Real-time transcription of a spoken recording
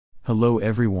Hello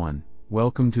everyone,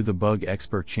 welcome to the Bug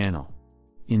Expert channel.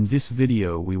 In this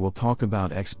video we will talk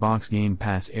about Xbox Game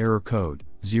Pass error code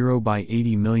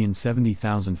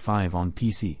 0x80070005 on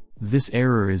PC. This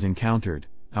error is encountered,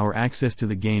 our access to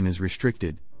the game is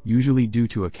restricted, usually due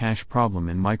to a cache problem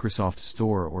in Microsoft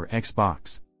Store or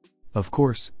Xbox. Of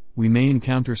course, we may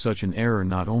encounter such an error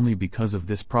not only because of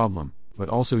this problem, but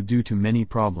also due to many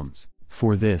problems.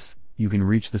 For this, you can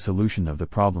reach the solution of the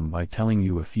problem by telling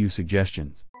you a few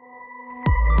suggestions.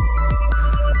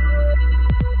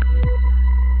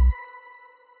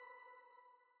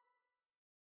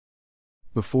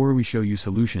 Before we show you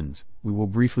solutions, we will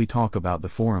briefly talk about the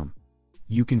forum.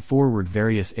 You can forward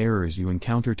various errors you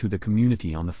encounter to the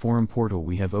community on the forum portal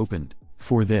we have opened.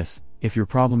 For this, if your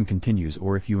problem continues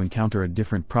or if you encounter a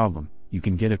different problem, you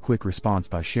can get a quick response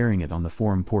by sharing it on the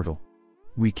forum portal.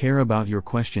 We care about your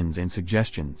questions and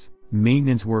suggestions.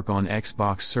 Maintenance work on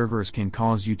Xbox servers can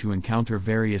cause you to encounter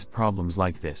various problems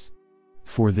like this.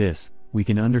 For this, we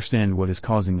can understand what is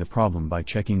causing the problem by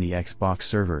checking the Xbox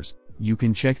servers. You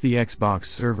can check the Xbox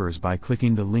servers by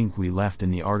clicking the link we left in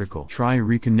the article. Try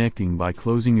reconnecting by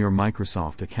closing your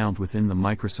Microsoft account within the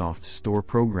Microsoft Store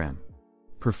program.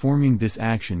 Performing this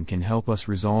action can help us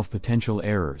resolve potential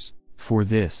errors. For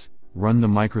this, run the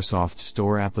Microsoft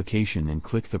Store application and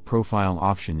click the profile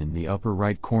option in the upper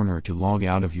right corner to log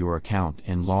out of your account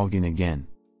and log in again.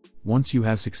 Once you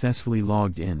have successfully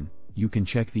logged in, you can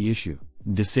check the issue.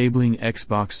 Disabling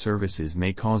Xbox services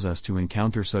may cause us to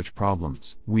encounter such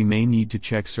problems. We may need to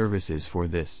check services for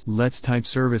this. Let's type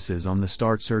services on the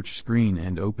Start search screen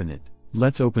and open it.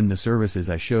 Let's open the services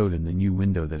I showed in the new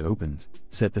window that opens.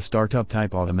 Set the startup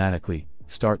type automatically,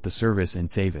 start the service and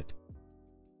save it.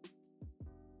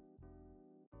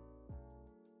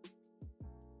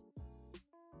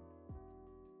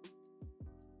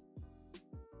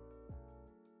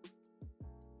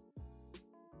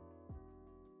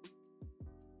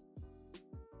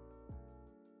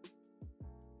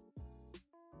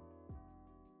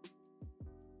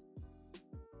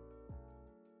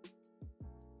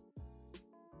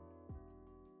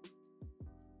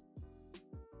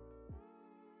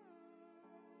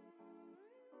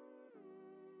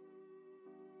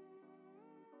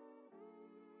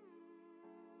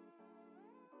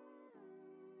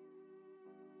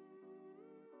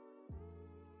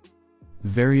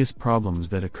 Various problems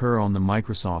that occur on the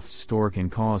Microsoft Store can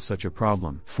cause such a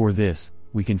problem. For this,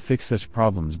 we can fix such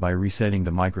problems by resetting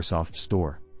the Microsoft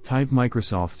Store. Type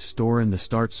Microsoft Store in the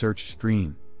Start search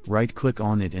screen, right-click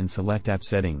on it and select App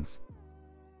Settings.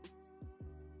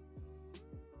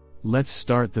 Let's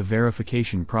start the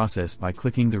verification process by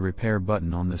clicking the Repair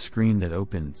button on the screen that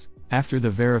opens. After the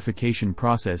verification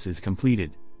process is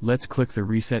completed, let's click the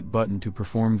Reset button to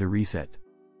perform the reset.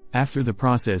 After the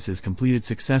process is completed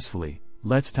successfully,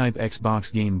 let's type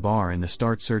Xbox Game Bar in the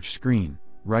Start search screen,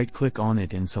 right-click on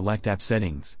it and select App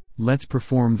Settings. Let's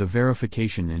perform the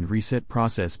verification and reset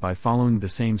process by following the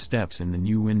same steps in the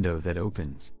new window that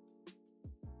opens.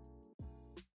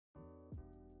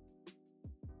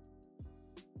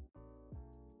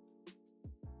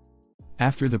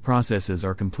 After the processes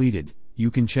are completed,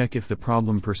 you can check if the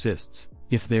problem persists.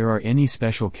 If there are any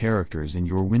special characters in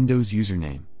your Windows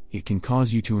username, it can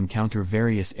cause you to encounter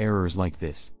various errors like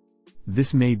this.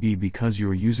 This may be because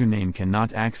your username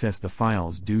cannot access the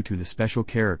files due to the special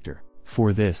character.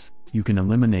 For this, you can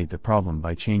eliminate the problem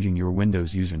by changing your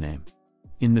Windows username.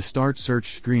 In the Start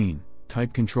search screen,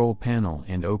 type Control Panel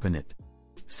and open it.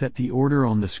 Set the order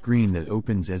on the screen that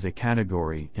opens as a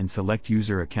category and select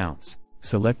User Accounts.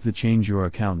 Select the Change Your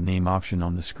Account Name option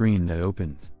on the screen that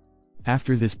opens.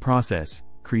 After this process,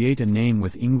 create a name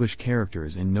with English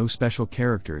characters and no special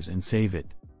characters and save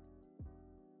it.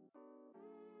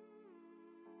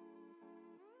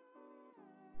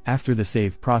 After the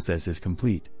save process is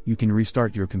complete, you can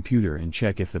restart your computer and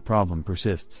check if the problem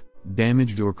persists.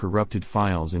 Damaged or corrupted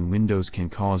files in Windows can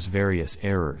cause various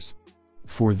errors.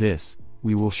 For this,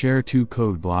 we will share two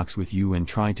code blocks with you and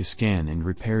try to scan and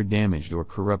repair damaged or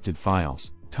corrupted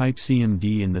files. Type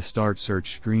CMD in the Start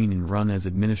search screen and run as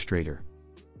administrator.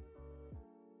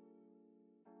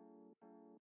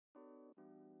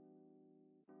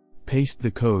 Paste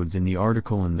the codes in the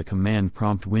article in the command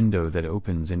prompt window that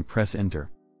opens and press Enter.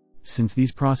 Since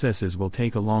these processes will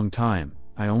take a long time,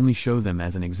 I only show them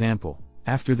as an example.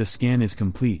 After the scan is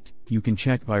complete, you can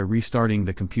check by restarting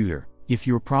the computer. If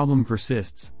your problem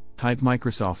persists, type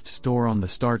Microsoft Store on the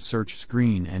Start search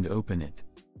screen and open it.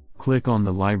 Click on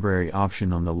the Library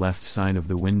option on the left side of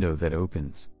the window that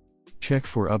opens. Check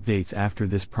for updates after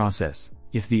this process.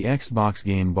 If the Xbox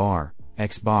Game Bar,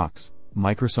 Xbox,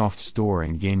 Microsoft Store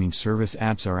and gaming service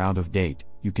apps are out of date,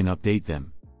 you can update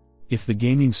them. If the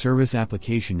gaming service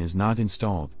application is not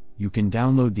installed, you can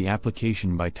download the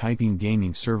application by typing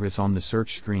gaming service on the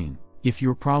search screen. If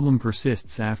your problem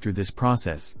persists after this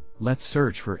process, let's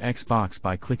search for Xbox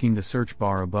by clicking the search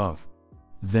bar above.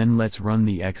 Then let's run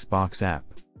the Xbox app.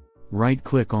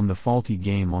 Right-click on the faulty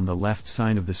game on the left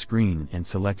side of the screen and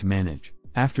select Manage.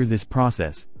 After this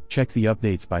process, check the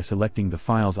updates by selecting the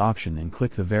Files option and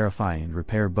click the Verify and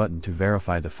Repair button to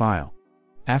verify the file.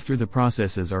 After the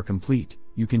processes are complete,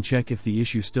 you can check if the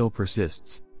issue still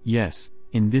persists. Yes,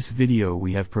 in this video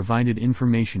we have provided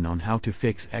information on how to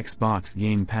fix Xbox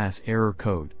Game Pass error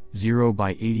code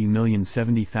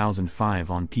 0x80070005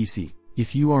 on PC.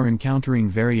 If you are encountering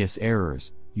various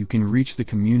errors, you can reach the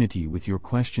community with your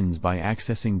questions by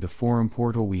accessing the forum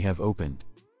portal we have opened.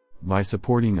 By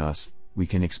supporting us, we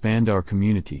can expand our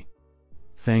community.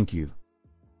 Thank you.